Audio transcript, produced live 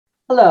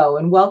Hello,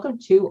 and welcome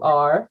to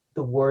our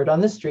The Word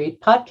on the Street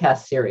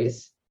podcast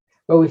series,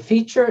 where we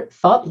feature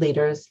thought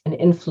leaders and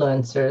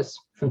influencers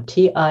from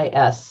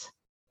TIS.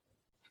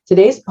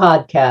 Today's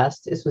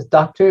podcast is with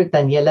Dr.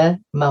 Daniele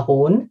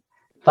Maroon,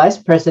 Vice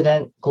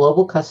President,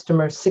 Global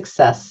Customer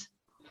Success.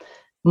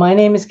 My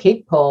name is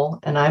Kate Pohl,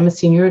 and I'm a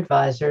Senior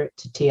Advisor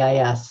to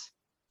TIS.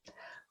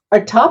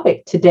 Our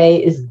topic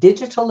today is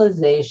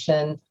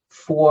Digitalization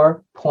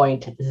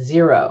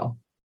 4.0.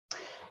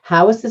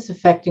 How is this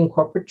affecting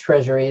corporate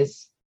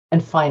treasuries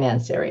and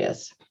finance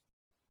areas?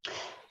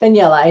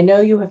 Daniela, I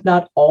know you have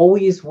not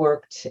always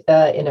worked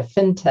in a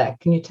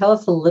fintech. Can you tell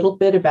us a little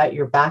bit about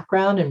your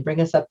background and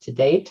bring us up to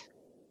date?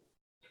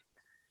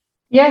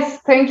 Yes,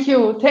 thank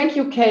you. Thank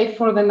you, Kate,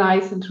 for the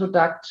nice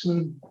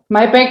introduction.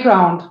 My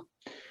background.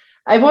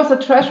 I was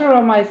a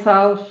treasurer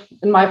myself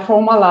in my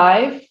former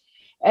life,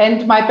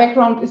 and my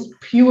background is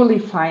purely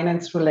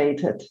finance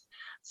related.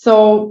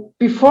 So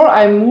before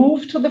I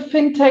moved to the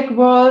fintech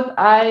world,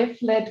 I've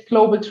led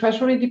global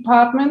treasury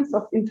departments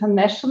of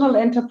international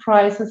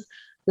enterprises,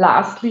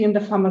 lastly in the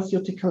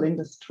pharmaceutical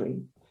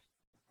industry.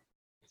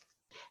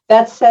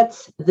 That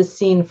sets the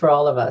scene for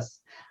all of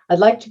us. I'd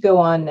like to go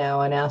on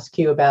now and ask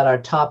you about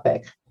our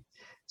topic.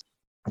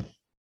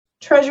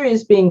 Treasury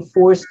is being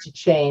forced to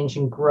change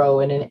and grow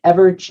in an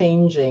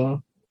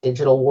ever-changing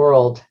digital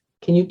world.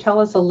 Can you tell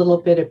us a little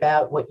bit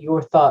about what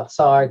your thoughts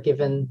are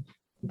given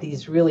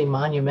these really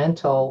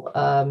monumental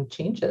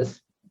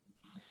changes?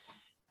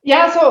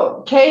 Yeah,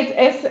 so Kate,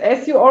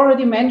 as you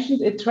already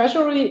mentioned,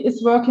 Treasury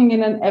is working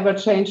in an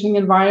ever-changing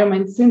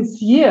environment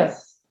since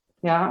years.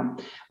 Yeah,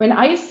 when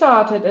I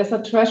started as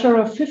a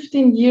treasurer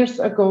 15 years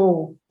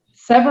ago,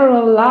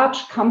 several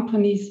large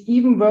companies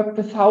even worked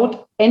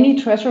without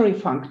any treasury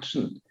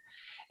function.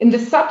 In the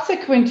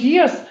subsequent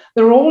years,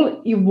 the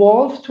role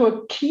evolved to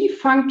a key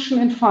function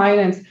in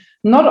finance,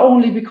 not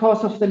only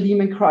because of the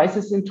Lehman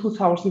crisis in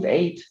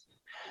 2008.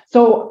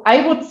 So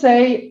I would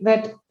say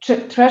that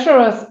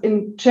treasurers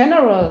in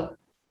general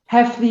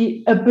have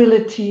the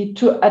ability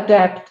to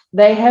adapt.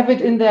 They have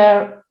it in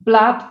their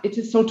blood. It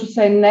is, so to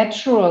say,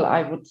 natural,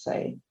 I would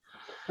say.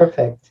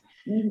 Perfect.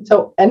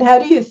 So, and how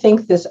do you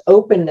think this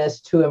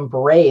openness to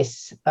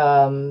embrace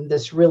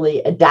this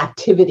really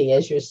adaptivity,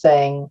 as you're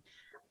saying,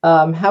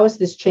 how has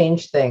this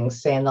changed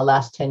things, say, in the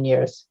last 10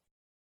 years?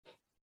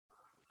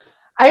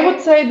 I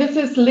would say this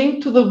is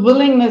linked to the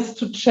willingness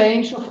to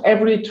change of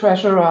every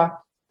treasurer.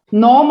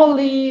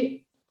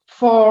 Normally,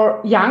 for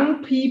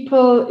young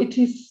people, it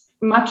is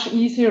much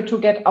easier to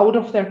get out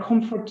of their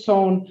comfort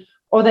zone,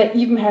 or they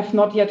even have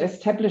not yet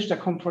established a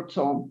comfort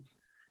zone.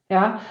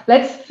 Yeah,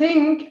 let's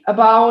think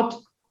about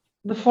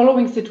the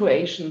following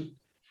situation.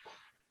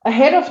 A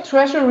head of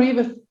treasury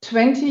with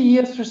 20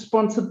 years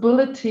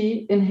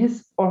responsibility in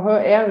his or her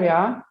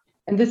area,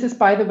 and this is,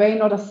 by the way,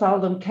 not a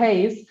seldom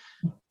case,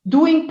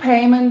 doing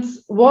payments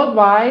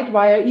worldwide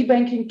via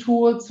e-banking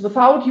tools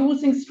without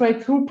using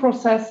straight-through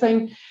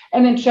processing,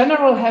 and in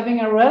general having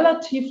a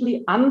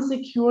relatively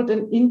unsecured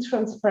and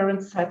intransparent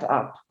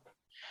setup.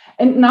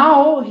 And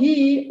now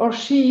he or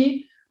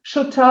she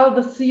should tell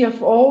the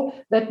CFO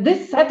that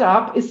this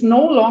setup is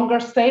no longer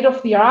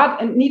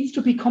state-of-the-art and needs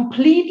to be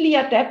completely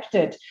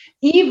adapted,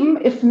 even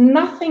if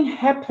nothing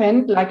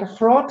happened like a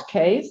fraud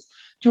case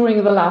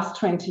during the last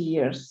 20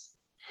 years.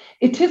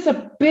 It is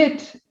a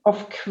bit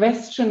of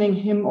questioning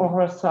him or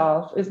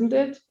herself, isn't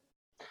it?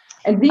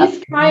 And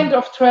these kind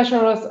of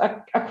treasurers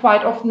are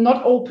quite often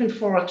not open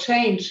for a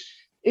change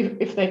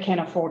if they can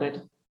afford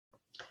it.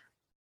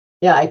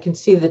 Yeah, I can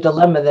see the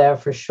dilemma there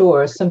for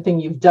sure. Something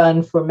you've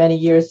done for many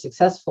years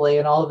successfully,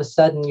 and all of a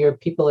sudden your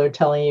people are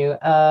telling you,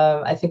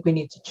 I think we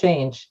need to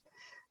change.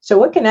 So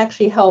what can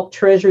actually help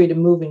Treasury to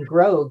move and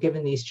grow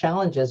given these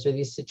challenges or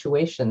these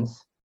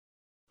situations?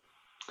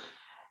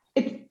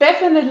 It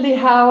definitely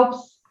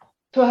helps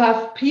to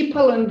have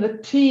people in the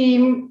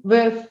team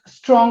with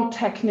strong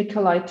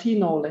technical IT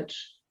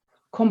knowledge,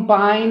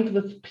 combined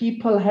with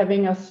people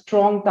having a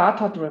strong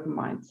data-driven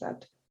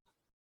mindset.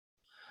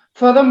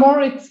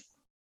 Furthermore, it's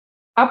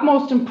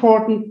utmost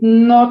important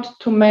not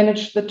to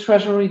manage the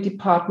Treasury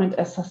department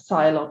as a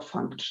siloed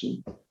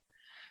function.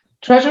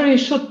 Treasury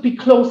should be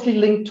closely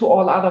linked to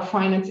all other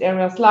finance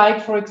areas,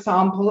 like, for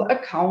example,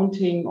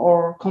 accounting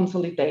or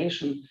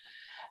consolidation.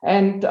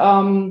 And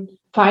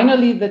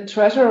finally, the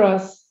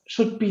treasurers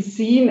should be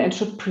seen and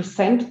should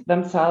present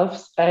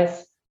themselves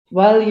as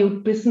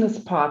valued business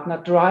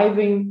partner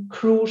driving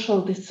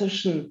crucial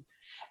decision.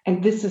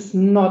 And this is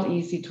not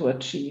easy to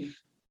achieve.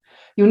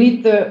 You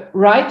need the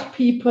right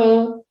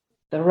people,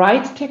 the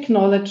right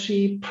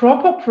technology,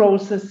 proper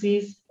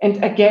processes,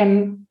 and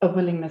again, a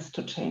willingness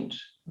to change.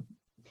 I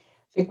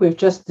think we've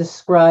just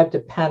described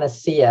a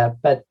panacea,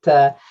 but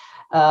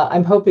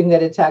I'm hoping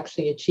that it's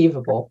actually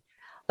achievable.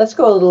 Let's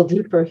go a little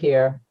deeper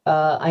here.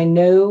 I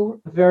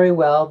know very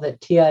well that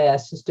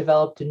TIS has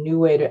developed a new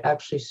way to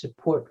actually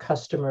support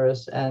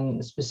customers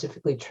and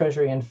specifically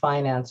Treasury and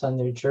Finance on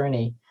their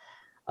journey.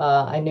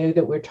 I know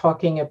that we're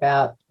talking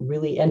about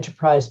really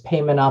enterprise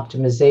payment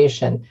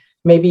optimization.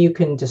 Maybe you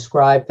can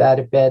describe that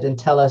a bit and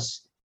tell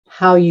us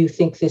how you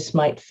think this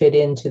might fit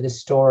into the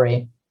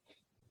story.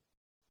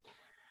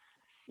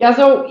 Yeah,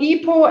 so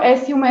EPO,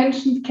 as you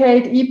mentioned,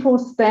 Kate, EPO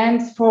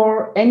stands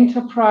for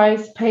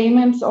Enterprise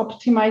Payments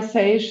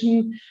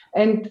Optimization,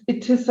 and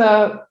it is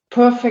a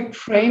perfect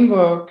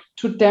framework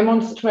to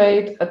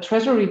demonstrate a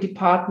Treasury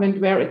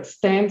department where it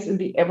stands in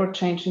the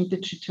ever-changing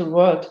digital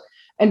world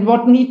and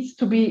what needs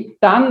to be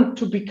done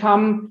to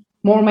become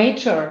more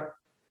mature.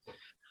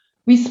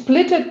 We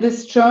splitted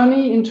this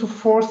journey into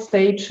 4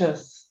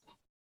 stages: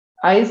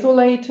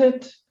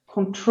 isolated,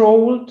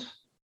 controlled,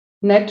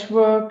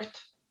 networked,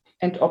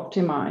 and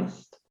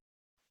optimized.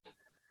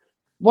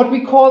 What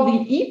we call the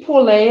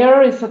EPO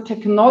layer is a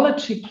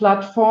technology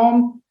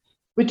platform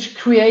which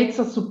creates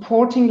a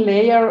supporting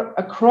layer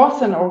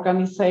across an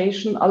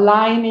organization,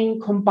 aligning,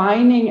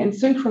 combining, and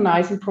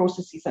synchronizing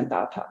processes and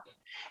data.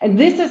 And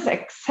this is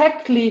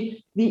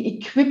exactly the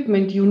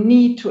equipment you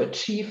need to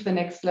achieve the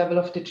next level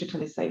of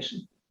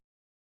digitalization.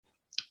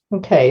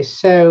 Okay,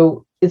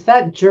 so is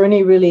that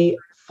journey really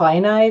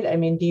finite? I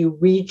mean, do you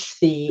reach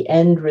the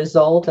end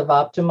result of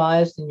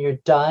optimized and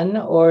you're done,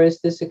 or is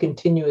this a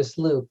continuous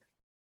loop?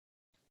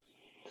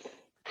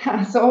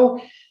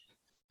 So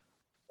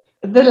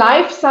the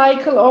life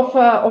cycle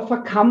of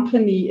a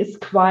company is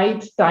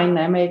quite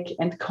dynamic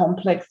and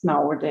complex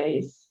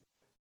nowadays.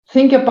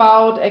 Think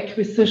about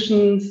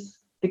acquisitions,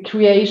 the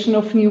creation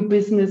of new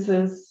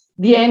businesses,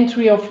 the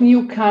entry of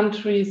new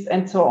countries,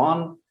 and so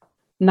on.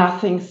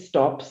 Nothing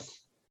stops.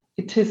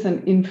 It is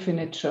an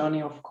infinite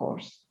journey, of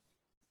course.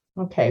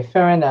 Okay,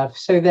 fair enough.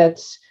 So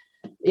that's,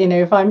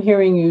 if I'm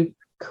hearing you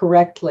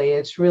correctly,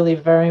 it's really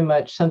very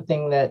much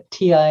something that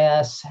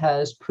TIS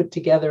has put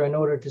together in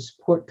order to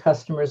support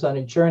customers on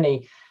a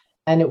journey,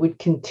 and it would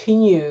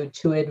continue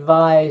to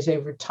advise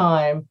over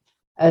time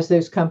as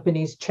those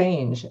companies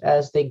change,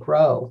 as they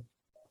grow.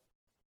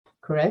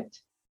 Correct?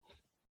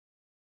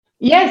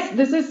 Yes,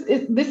 this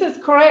is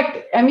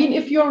correct. I mean,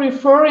 if you're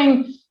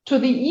referring to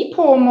the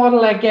EPO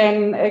model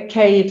again,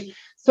 Kate,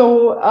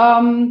 so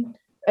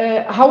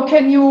how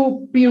can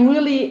you be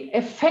really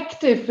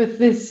effective with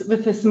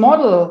this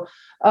model?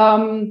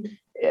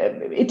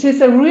 It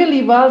is a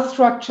really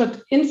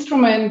well-structured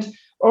instrument,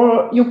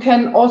 or you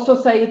can also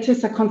say it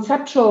is a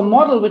conceptual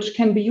model which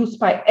can be used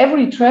by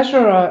every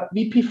treasurer,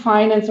 VP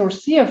finance, or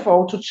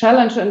CFO to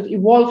challenge and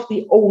evolve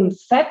the own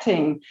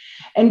setting.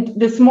 And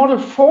this model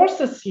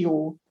forces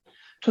you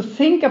to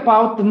think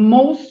about the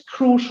most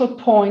crucial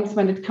points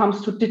when it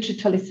comes to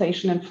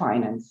digitalization and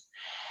finance.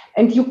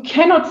 And you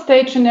cannot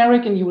stay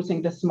generic in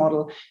using this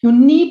model. You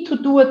need to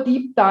do a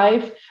deep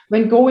dive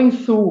when going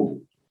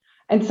through.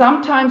 And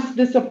sometimes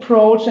this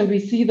approach, and we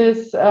see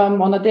this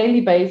on a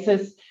daily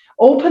basis,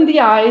 open the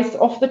eyes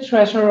of the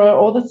treasurer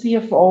or the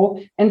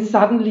CFO, and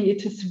suddenly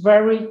it is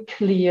very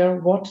clear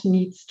what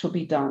needs to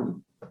be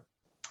done.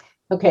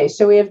 Okay,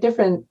 so we have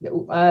different,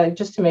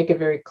 just to make it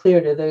very clear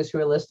to those who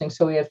are listening,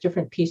 so we have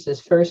different pieces.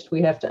 First,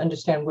 we have to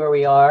understand where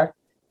we are.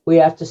 We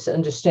have to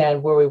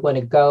understand where we want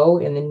to go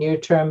in the near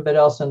term, but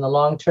also in the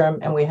long term.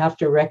 And we have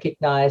to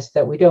recognize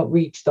that we don't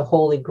reach the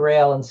holy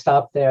grail and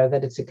stop there,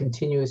 that it's a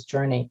continuous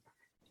journey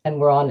and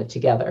we're on it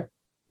together,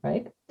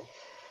 right?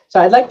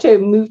 So I'd like to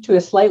move to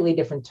a slightly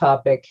different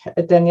topic.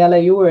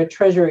 Daniela, you were a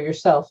treasurer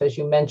yourself, as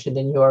you mentioned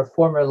in your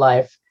former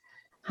life.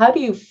 How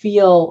do you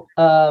feel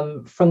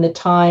from the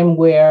time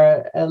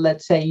where,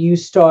 let's say, you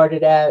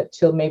started out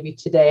till maybe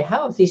today?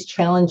 How have these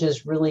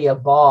challenges really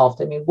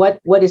evolved? I mean,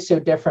 what is so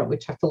different? We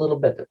talked a little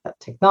bit about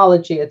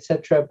technology, et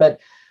cetera,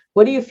 but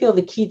what do you feel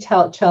the key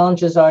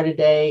challenges are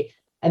today,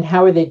 and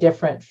how are they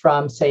different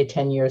from, say,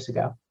 10 years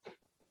ago?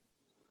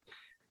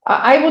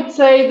 I would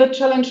say the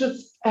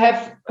challenges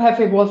have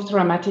evolved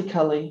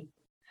dramatically.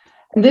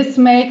 This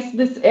makes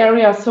this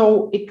area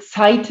so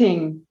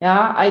exciting.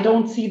 Yeah, I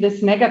don't see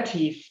this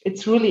negative.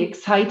 It's really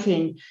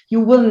exciting. You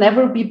will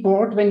never be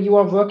bored when you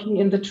are working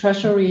in the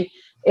treasury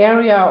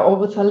area or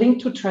with a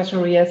link to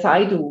treasury, as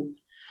I do.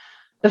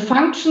 The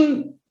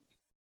function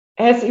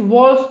has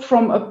evolved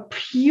from a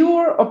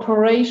pure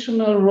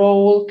operational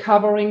role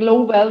covering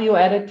low value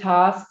added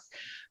tasks,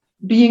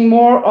 being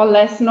more or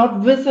less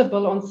not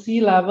visible on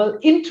C-level,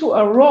 into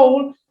a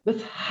role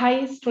with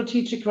high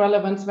strategic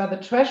relevance where the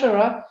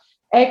treasurer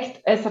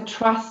act as a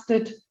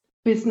trusted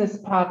business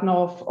partner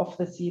of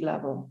the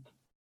C-level.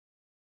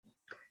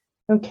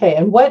 Okay,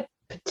 and what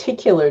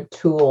particular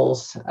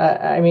tools?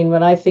 I mean,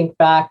 when I think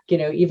back,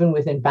 even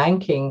within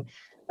banking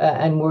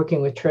and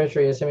working with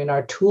treasuries, I mean,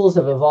 our tools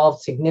have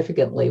evolved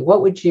significantly.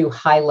 What would you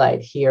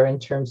highlight here in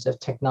terms of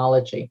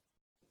technology?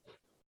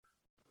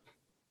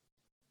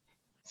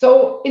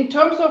 So in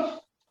terms of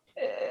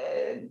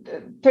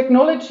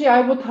technology,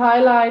 I would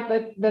highlight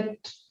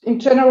that in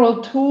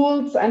general,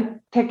 tools and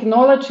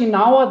technology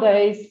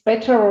nowadays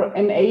better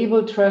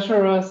enable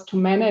treasurers to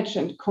manage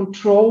and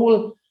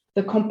control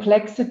the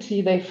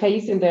complexity they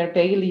face in their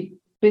daily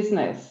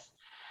business.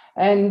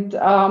 And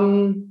I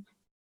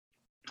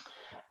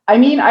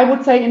mean, I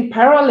would say in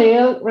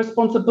parallel,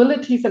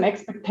 responsibilities and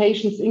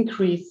expectations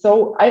increase.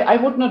 So I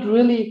would not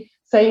really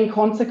say in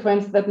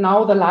consequence that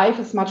now the life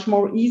is much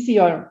more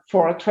easier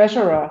for a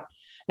treasurer.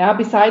 Now,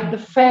 beside the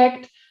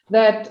fact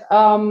that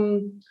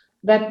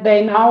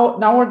they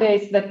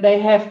nowadays that they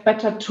have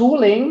better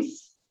toolings,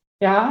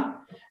 yeah,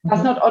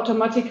 does not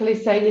automatically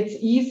say it's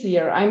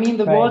easier. I mean,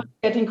 the world is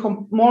getting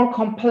more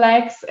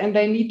complex, and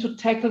they need to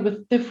tackle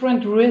with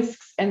different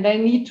risks, and they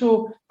need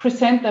to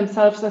present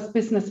themselves as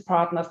business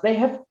partners. They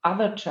have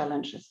other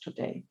challenges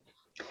today.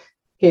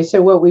 Okay,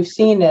 so what we've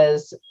seen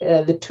is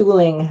the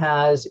tooling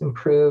has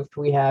improved.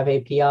 We have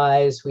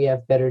APIs, we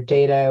have better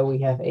data, we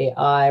have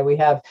AI, we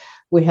have,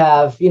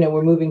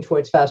 we're moving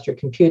towards faster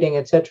computing,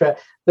 et cetera.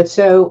 But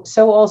so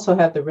also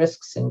have the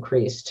risks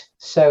increased.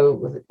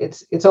 So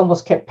it's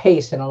almost kept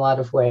pace in a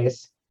lot of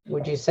ways,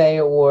 would you say?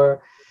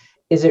 Or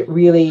is it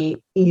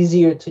really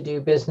easier to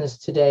do business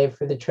today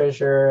for the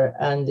treasurer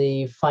and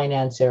the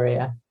finance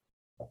area?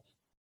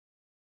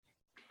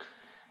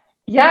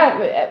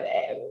 Yeah,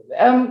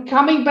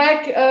 coming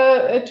back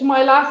to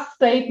my last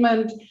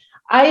statement,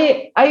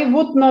 I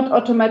would not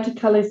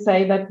automatically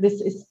say that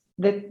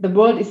that the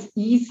world is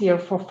easier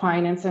for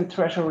finance and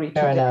treasury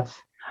today. Fair enough.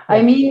 Yeah.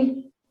 I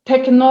mean,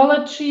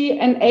 technology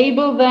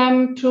enable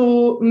them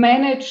to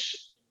manage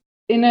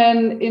in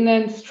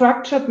a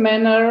structured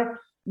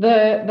manner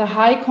the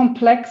high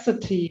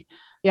complexity.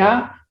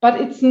 Yeah, but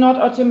it's not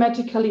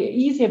automatically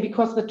easier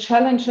because the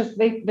challenges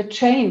they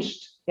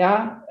changed.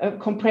 Yeah,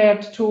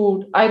 compared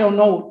to, I don't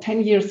know,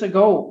 10 years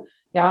ago.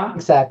 Yeah,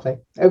 exactly.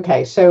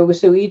 Okay, so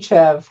each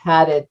have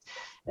had it.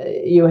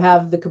 You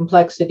have the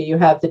complexity, you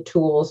have the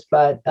tools,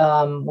 but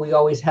we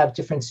always have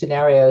different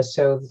scenarios,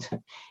 so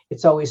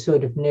it's always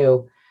sort of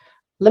new.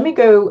 Let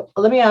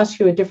me ask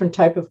you a different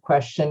type of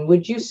question.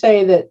 Would you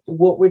say that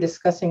what we're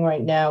discussing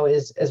right now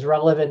is as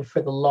relevant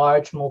for the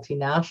large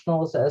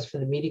multinationals as for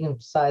the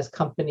medium-sized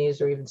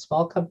companies or even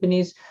small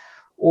companies?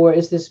 Or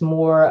is this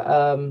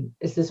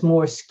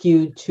more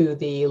skewed to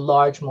the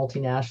large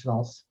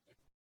multinationals?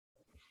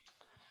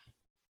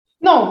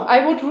 No,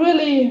 I would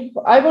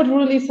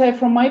really say,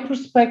 from my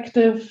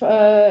perspective,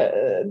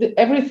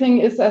 everything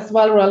is as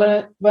well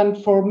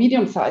relevant for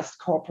medium-sized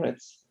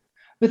corporates,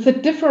 with the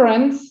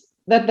difference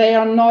that they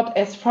are not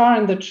as far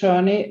in the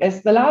journey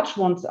as the large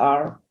ones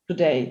are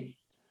today.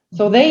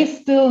 So they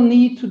still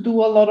need to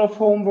do a lot of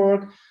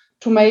homework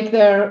to make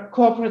their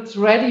corporates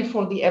ready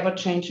for the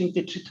ever-changing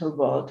digital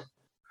world.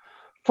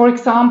 For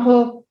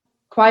example,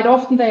 quite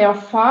often they are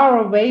far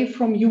away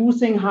from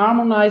using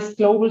harmonized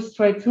global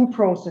straight-through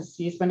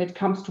processes when it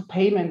comes to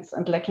payments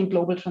and lacking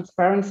global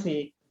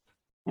transparency.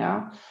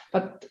 Yeah,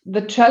 but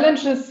the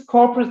challenges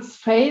corporates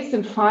face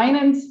in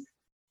finance,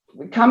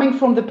 coming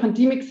from the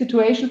pandemic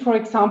situation, for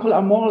example,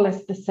 are more or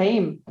less the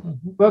same.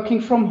 Working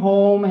from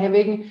home,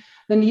 having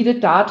the needed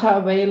data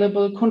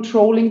available,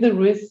 controlling the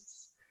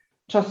risks,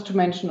 just to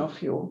mention a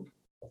few.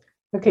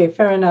 Okay,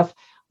 fair enough.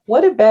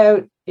 What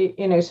about,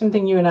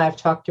 something you and I have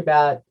talked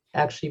about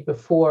actually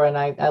before, and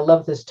I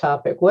love this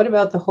topic. What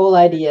about the whole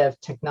idea of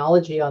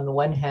technology on the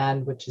one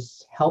hand, which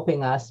is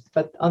helping us,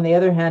 but on the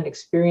other hand,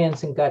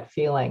 experience and gut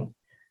feeling?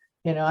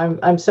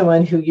 I'm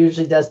someone who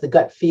usually does the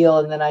gut feel,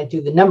 and then I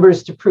do the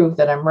numbers to prove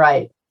that I'm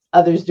right.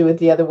 Others do it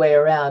the other way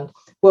around.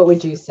 What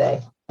would you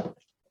say?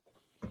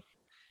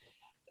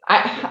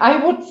 I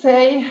would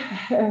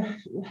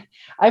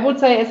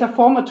say, as a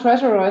former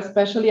treasurer,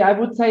 especially, I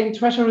would say in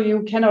treasury,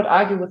 you cannot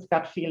argue with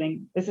gut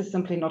feeling. This is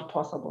simply not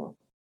possible.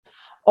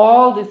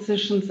 All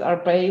decisions are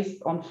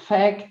based on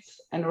facts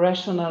and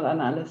rational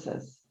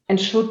analysis, and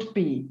should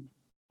be.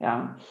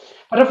 Yeah.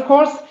 But of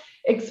course,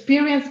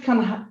 experience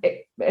can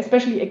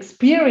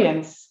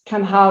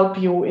help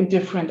you in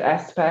different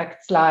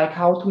aspects, like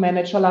how to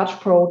manage a large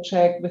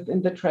project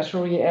within the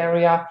treasury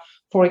area.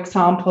 For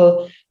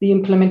example, the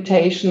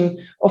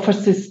implementation of a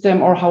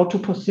system, or how to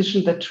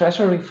position the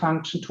treasury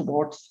function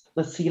towards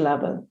the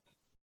C-level.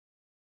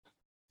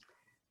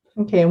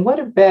 Okay, and what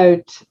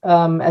about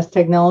as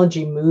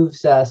technology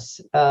moves us,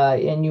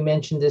 and you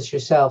mentioned this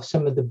yourself,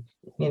 some of the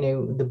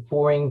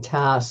boring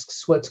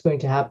tasks, what's going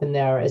to happen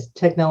there as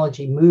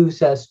technology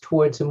moves us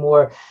towards a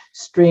more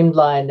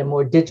streamlined, a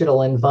more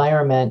digital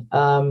environment?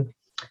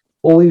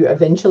 Will we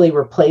eventually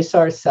replace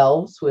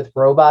ourselves with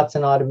robots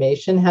and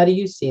automation? How do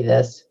you see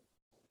this?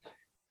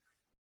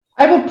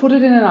 I would put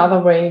it in another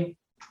way.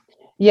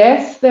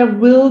 Yes, there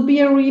will be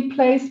a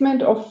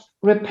replacement of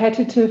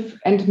repetitive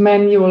and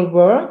manual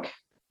work.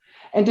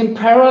 And in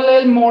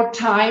parallel, more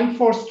time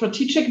for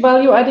strategic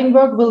value-adding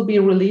work will be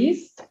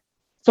released.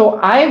 So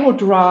I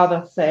would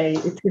rather say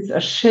it is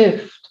a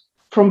shift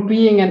from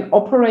being an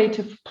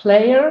operative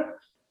player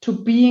to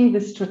being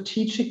the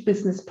strategic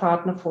business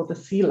partner for the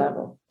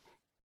C-level.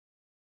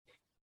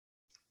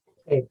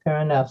 Okay, fair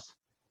enough.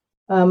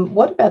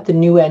 What about the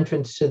new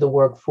entrants to the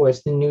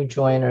workforce, the new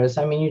joiners?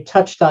 I mean, you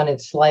touched on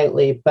it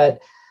slightly,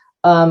 but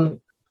I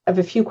have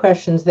a few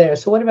questions there.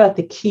 So what about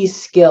the key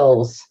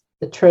skills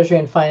the Treasury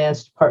and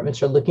Finance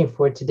departments are looking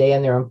for today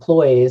in their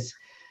employees?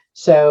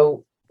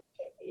 So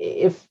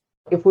if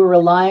we're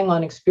relying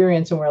on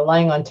experience and we're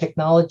relying on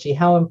technology,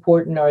 how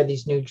important are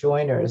these new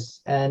joiners?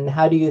 And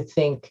how do you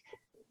think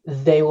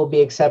they will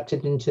be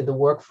accepted into the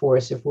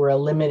workforce if we're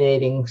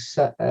eliminating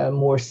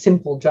more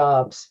simple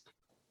jobs?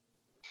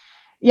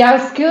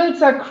 Yeah,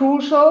 skills are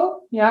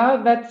crucial.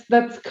 Yeah,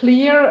 that's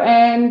clear.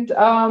 And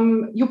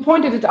you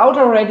pointed it out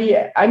already.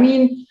 I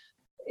mean,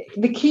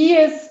 the key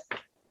is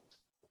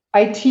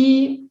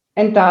IT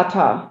and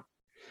data.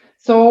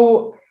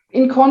 So,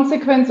 in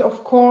consequence,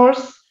 of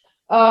course,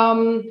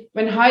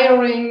 when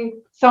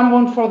hiring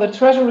someone for the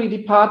Treasury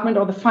department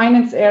or the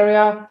finance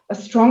area, a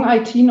strong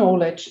IT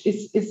knowledge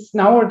is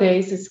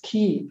nowadays is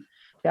key.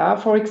 Yeah,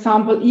 for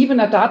example, even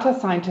a data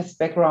scientist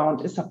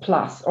background is a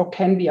plus or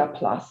can be a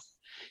plus.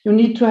 You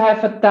need to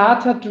have a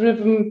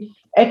data-driven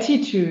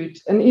attitude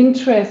and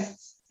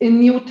interest in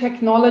new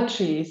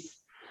technologies.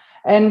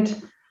 And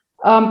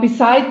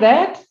beside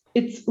that,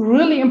 it's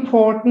really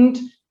important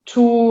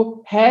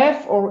to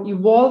have or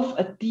evolve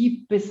a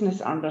deep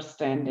business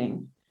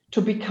understanding.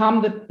 To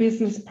become the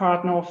business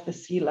partner of the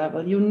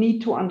C-level, you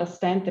need to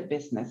understand the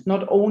business,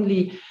 not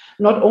only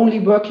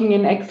working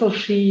in Excel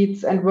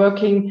sheets and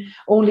working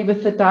only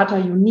with the data.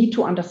 You need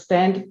to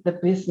understand the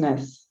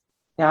business.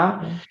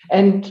 Yeah.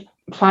 And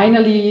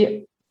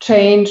finally,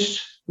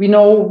 change. We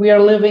know we are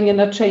living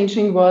in a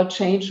changing world.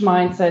 Change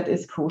mindset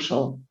is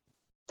crucial.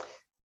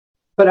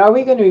 But are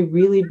we going to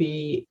really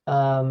be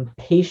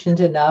patient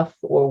enough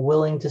or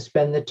willing to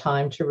spend the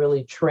time to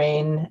really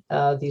train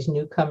these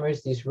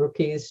newcomers, these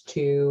rookies,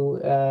 to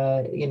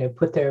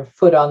put their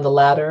foot on the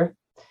ladder?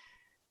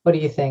 What do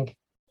you think?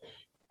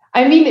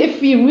 I mean,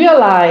 if we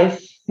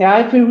realize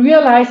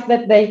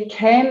that they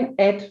can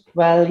add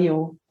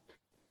value,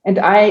 and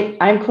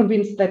I'm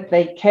convinced that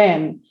they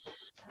can,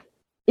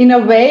 in a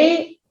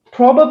way,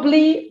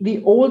 probably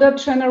the older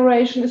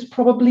generation is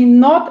probably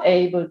not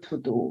able to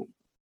do.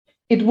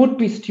 It would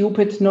be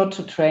stupid not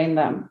to train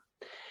them.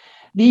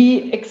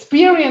 The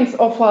experience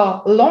of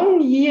a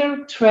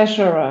long-year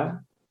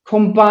treasurer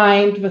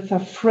combined with a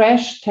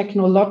fresh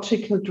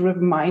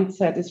technological-driven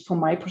mindset is, from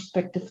my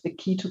perspective, the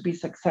key to be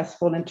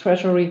successful in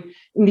treasury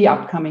in the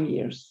upcoming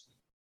years.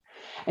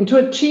 And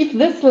to achieve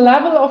this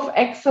level of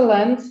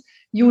excellence,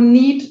 you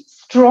need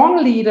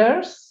strong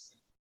leaders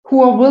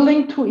who are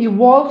willing to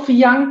evolve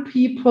young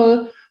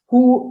people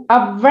who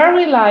are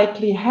very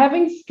likely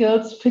having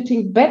skills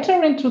fitting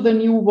better into the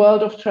new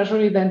world of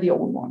treasury than the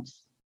old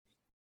ones.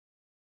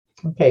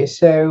 Okay,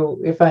 so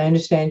if I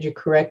understand you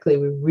correctly,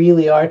 we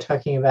really are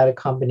talking about a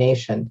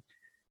combination,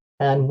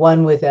 and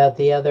one without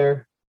the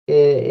other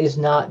is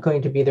not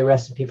going to be the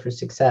recipe for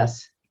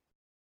success.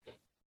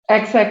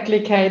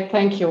 Exactly, Kate.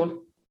 Thank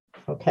you.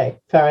 Okay,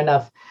 fair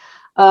enough.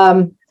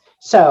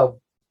 So,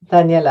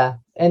 Daniela,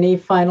 any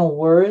final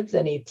words,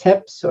 any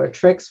tips or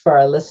tricks for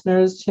our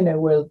listeners?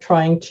 We're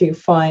trying to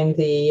find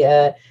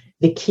the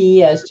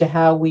key as to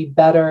how we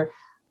better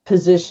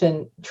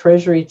position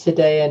Treasury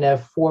today in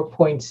a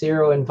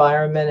 4.0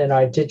 environment in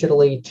our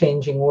digitally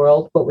changing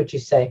world. What would you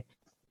say?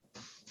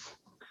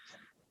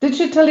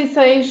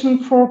 Digitalization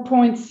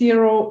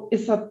 4.0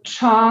 is a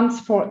chance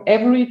for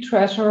every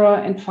treasurer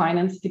and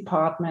finance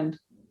department.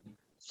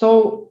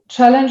 So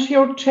challenge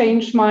your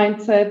change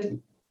mindset,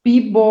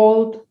 be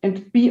bold,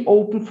 and be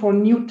open for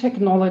new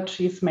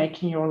technologies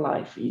making your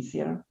life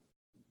easier.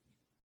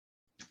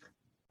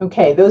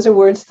 Okay, those are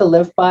words to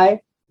live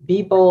by.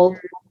 Be bold,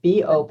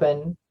 be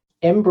open,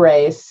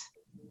 embrace,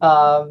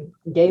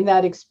 gain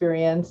that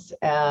experience,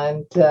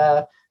 and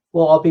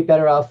we'll all be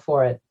better off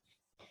for it.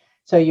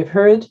 So you've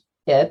heard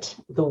it,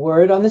 the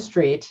word on the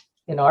street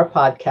in our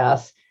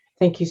podcast.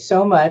 Thank you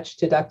so much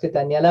to Dr.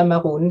 Daniela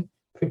Maroun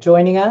for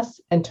joining us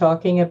and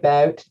talking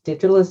about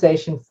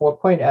Digitalization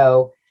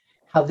 4.0,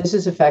 how this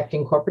is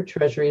affecting corporate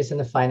treasuries in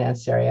the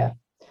finance area.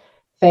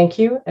 Thank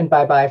you, and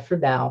bye-bye for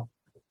now.